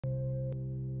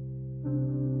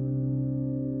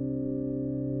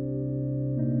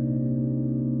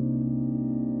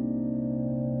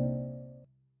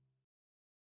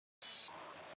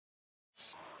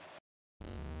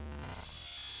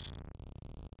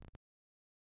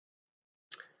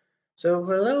So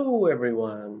hello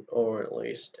everyone, or at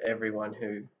least everyone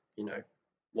who,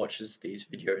 watches these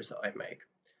videos that I make.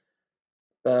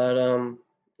 But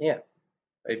yeah,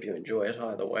 hope you enjoy it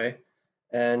either way.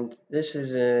 And this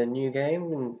is a new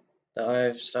game that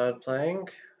I've started playing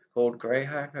called Grey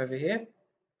Hack over here.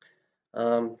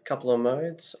 Couple of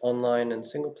modes, online and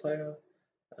single player.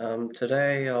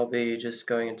 Today I'll be just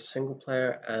going into single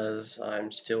player as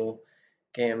I'm still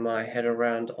getting my head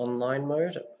around online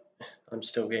mode. I'm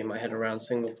still getting my head around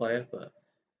single player, but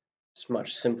it's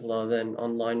much simpler than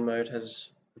online mode has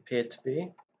appeared to be.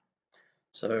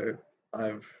 So I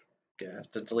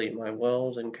have to delete my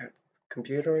world and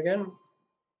computer again.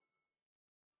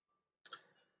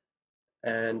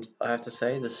 And I have to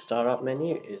say the startup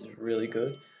menu is really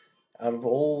good. Out of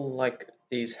all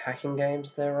these hacking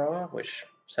games there are, which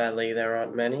sadly there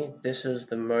aren't many, this is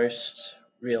the most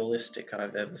realistic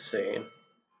I've ever seen.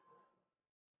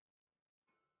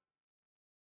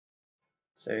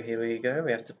 So here we go,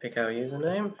 we have to pick our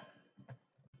username.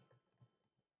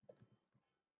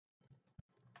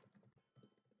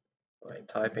 My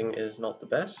typing is not the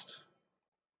best.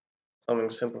 Something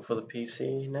simple for the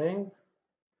PC name.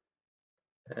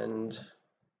 And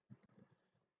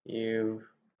you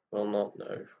will not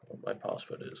know what my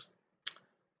password is.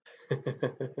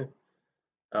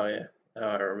 Oh yeah, now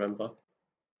I remember.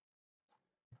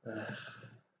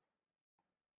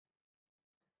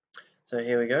 So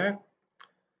here we go.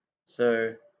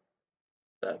 So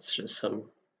that's just some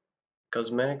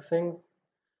cosmetic thing.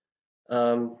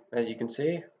 As you can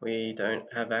see, we don't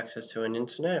have access to an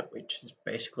internet, which is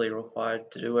basically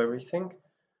required to do everything.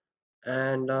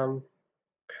 And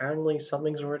apparently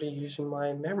something's already using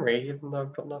my memory, even though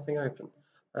I've got nothing open.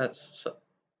 That's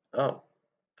oh,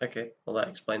 okay. Well, that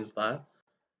explains that.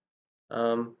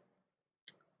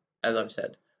 As I've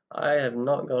said, I have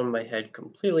not gotten my head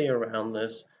completely around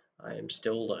this. I am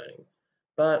still learning.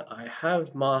 But I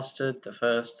have mastered the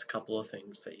first couple of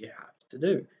things that you have to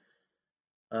do.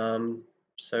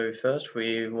 So first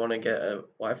we want to get a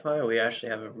Wi-Fi. We actually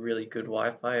have a really good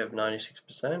Wi-Fi of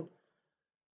 96%.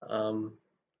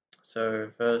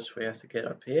 So first we have to get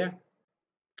up here.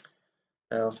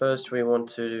 Now first we want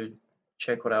to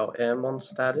check what our airmon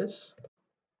stat is.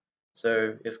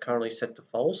 So it's currently set to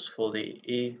false for the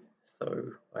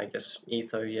etho,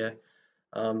 yeah,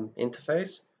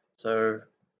 interface. So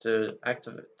to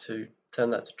turn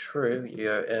that to true, you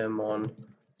go airmon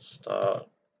start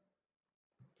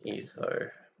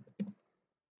etho,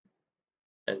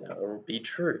 and that will be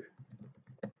true.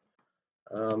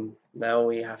 Now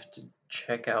we have to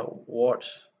check out what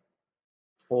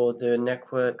for the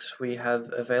networks we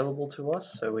have available to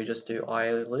us. So we just do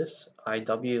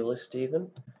IW list even,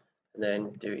 and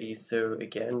then do etho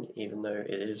again, even though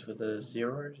it is with a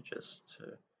 0, just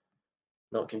to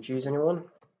not confuse anyone.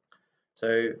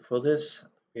 So for this,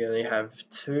 we only have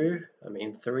 3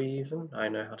 even. I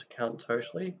know how to count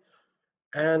totally.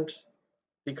 And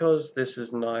because this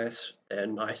is nice, they're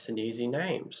nice and easy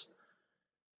names.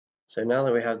 So now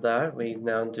that we have that, we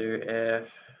now do air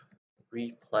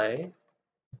replay.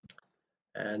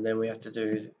 And then we have to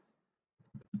do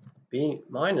B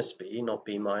minus B, not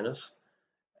B minus,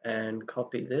 and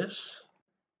copy this.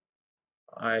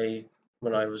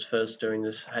 When I was first doing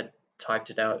this, had typed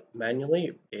it out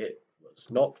manually. It was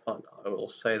not fun, I will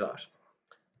say that.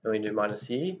 Then we do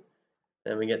minus E,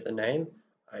 then we get the name.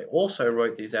 I also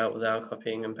wrote these out without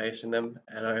copying and pasting them,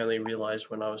 and I only realized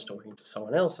when I was talking to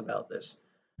someone else about this.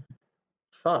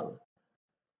 Fun.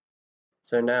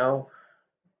 So now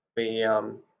we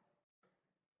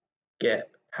get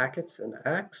packets and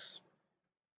ACKs.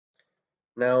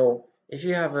 Now, if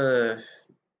you have a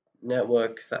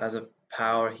network that has a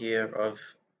power here of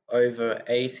over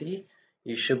 80,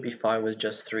 you should be fine with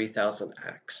just 3000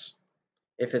 ACKs.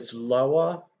 If it's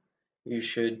lower, you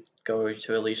should go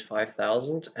to at least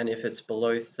 5,000, and if it's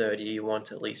below 30, you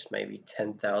want at least maybe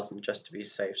 10,000 just to be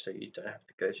safe, so you don't have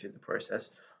to go through the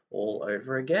process all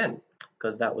over again,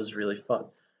 because that was really fun.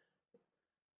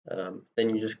 Then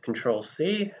you just Control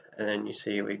C, and then you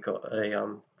see we got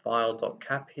a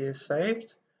file.cap here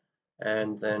saved,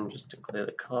 and then just to clear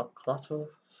the clutter,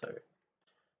 so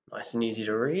nice and easy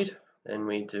to read. Then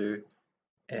we do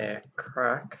air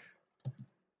crack,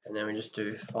 and then we just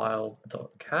do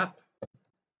file.cap,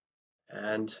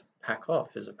 and pack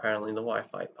off is apparently the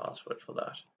Wi-Fi password for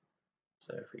that.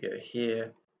 So if we go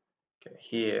here,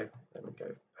 then we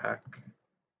go pack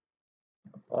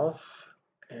off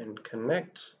and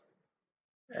connect,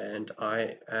 and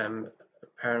I am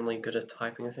apparently good at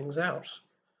typing things out,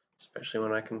 especially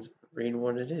when I can read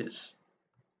what it is.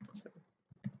 So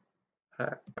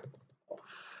pack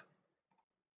off.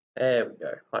 There we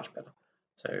go, much better.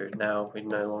 So now we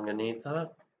no longer need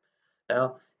that.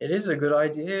 Now, it is a good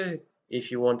idea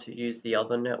if you want to use the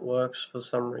other networks for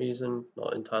some reason,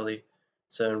 not entirely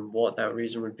certain what that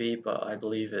reason would be, but I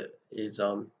believe it is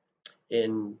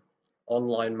in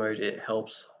online mode it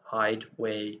helps hide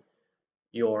where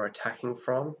you're attacking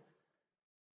from.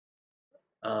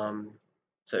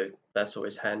 So that's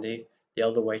always handy. The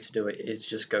other way to do it is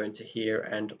just go into here,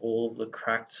 and all the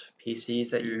cracked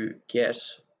PCs that you get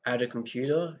at a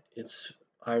computer,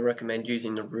 I recommend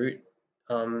using the root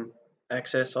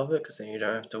access of it, because then you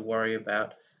don't have to worry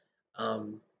about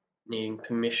needing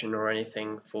permission or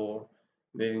anything for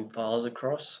moving files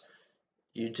across.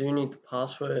 You do need the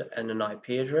password and an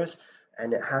IP address,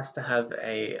 and it has to have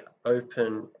a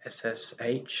open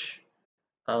SSH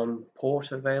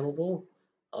port available,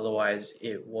 otherwise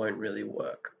it won't really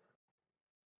work.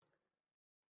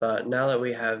 But now that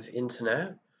we have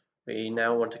internet, we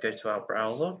now want to go to our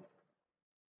browser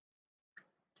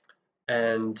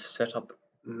and set up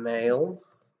mail.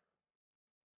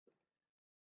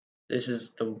 This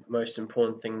is the most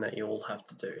important thing that you'll have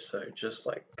to do. So just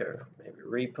like go maybe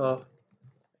Reaper,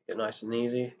 make it nice and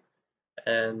easy,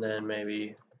 and then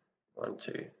maybe 1,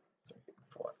 2, 3,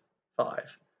 4,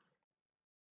 5.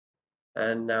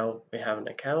 And now we have an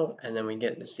account, and then we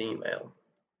get this email.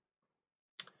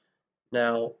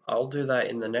 Now, I'll do that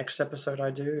in the next episode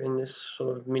I do in this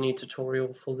sort of mini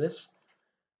tutorial for this.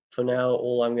 For now,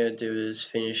 all I'm going to do is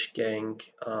finish getting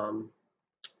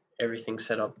everything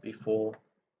set up before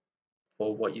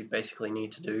for what you basically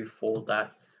need to do for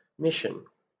that mission.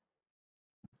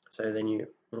 So then you,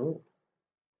 oh,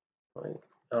 it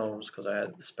was because I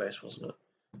had the space, wasn't it?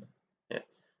 Yeah.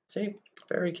 See,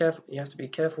 very careful. You have to be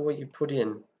careful what you put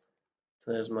in.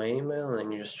 So there's my email, and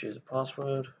then you just choose a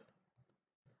password,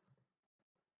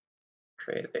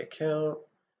 create the account,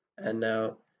 and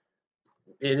now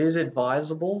it is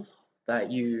advisable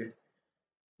that you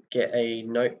get a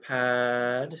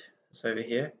notepad, it's over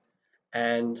here,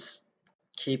 and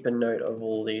keep a note of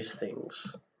all these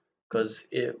things, because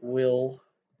it will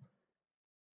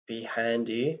be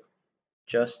handy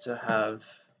just to have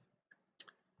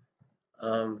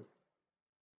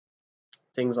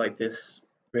things like this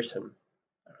written.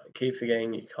 I keep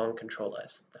forgetting you can't control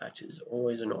S. That is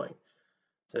always annoying.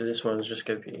 So this one is just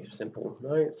going to be simple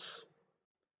notes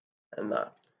and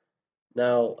that.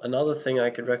 Now, another thing I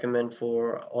could recommend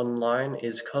for online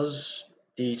is, because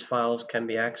these files can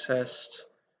be accessed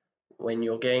when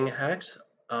you're getting hacked,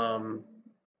 and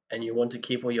you want to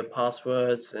keep all your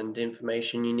passwords and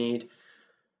information you need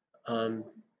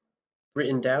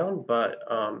written down, but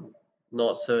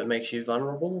not so it makes you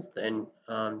vulnerable, then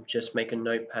just make a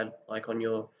notepad like on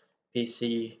your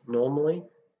PC normally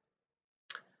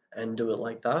and do it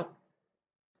like that.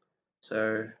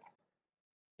 So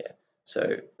yeah,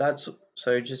 so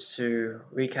just to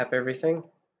recap everything,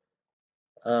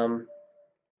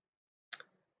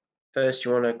 first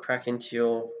you want to crack into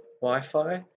your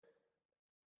Wi-Fi.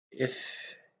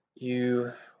 If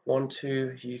you want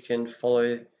to, you can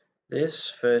follow this.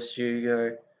 First you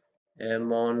go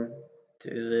Ep1,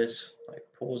 do this, like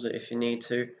pause it if you need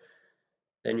to,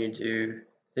 then you do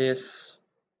this,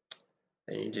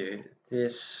 then you do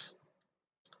this,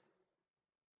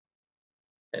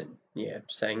 and yeah,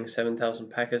 saying 7,000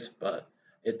 packets, but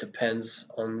it depends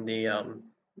on the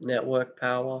network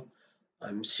power.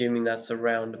 I'm assuming that's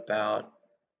around about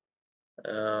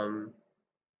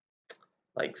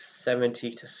like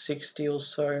 70 to 60 or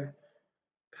so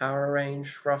power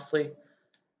range roughly,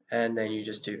 and then you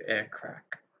just do air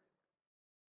crack.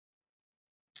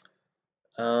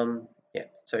 Yeah,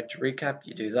 so to recap,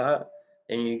 you do that,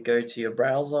 then you go to your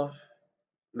browser,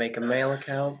 make a mail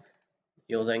account,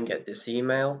 you'll then get this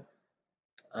email.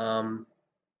 Now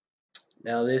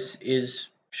this is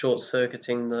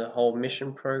short-circuiting the whole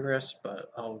mission progress, but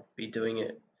I'll be redoing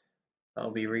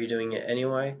it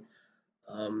anyway.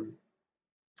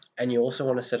 And you also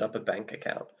want to set up a bank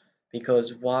account,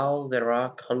 because while there are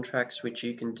contracts which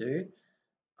you can do,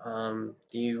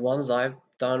 the ones I've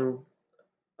done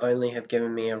only have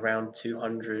given me around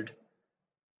 $200,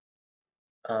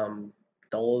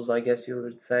 I guess you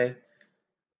would say,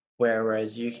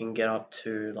 whereas you can get up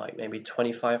to like maybe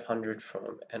 2,500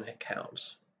 from an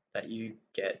account that you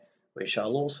get, which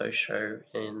I'll also show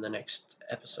in the next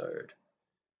episode.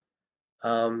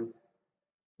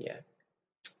 Yeah,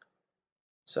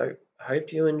 so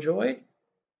hope you enjoyed.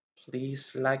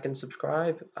 Please like and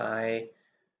subscribe. I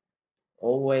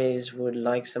always would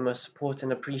like some support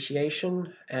and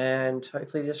appreciation, and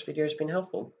hopefully this video has been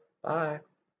helpful. Bye.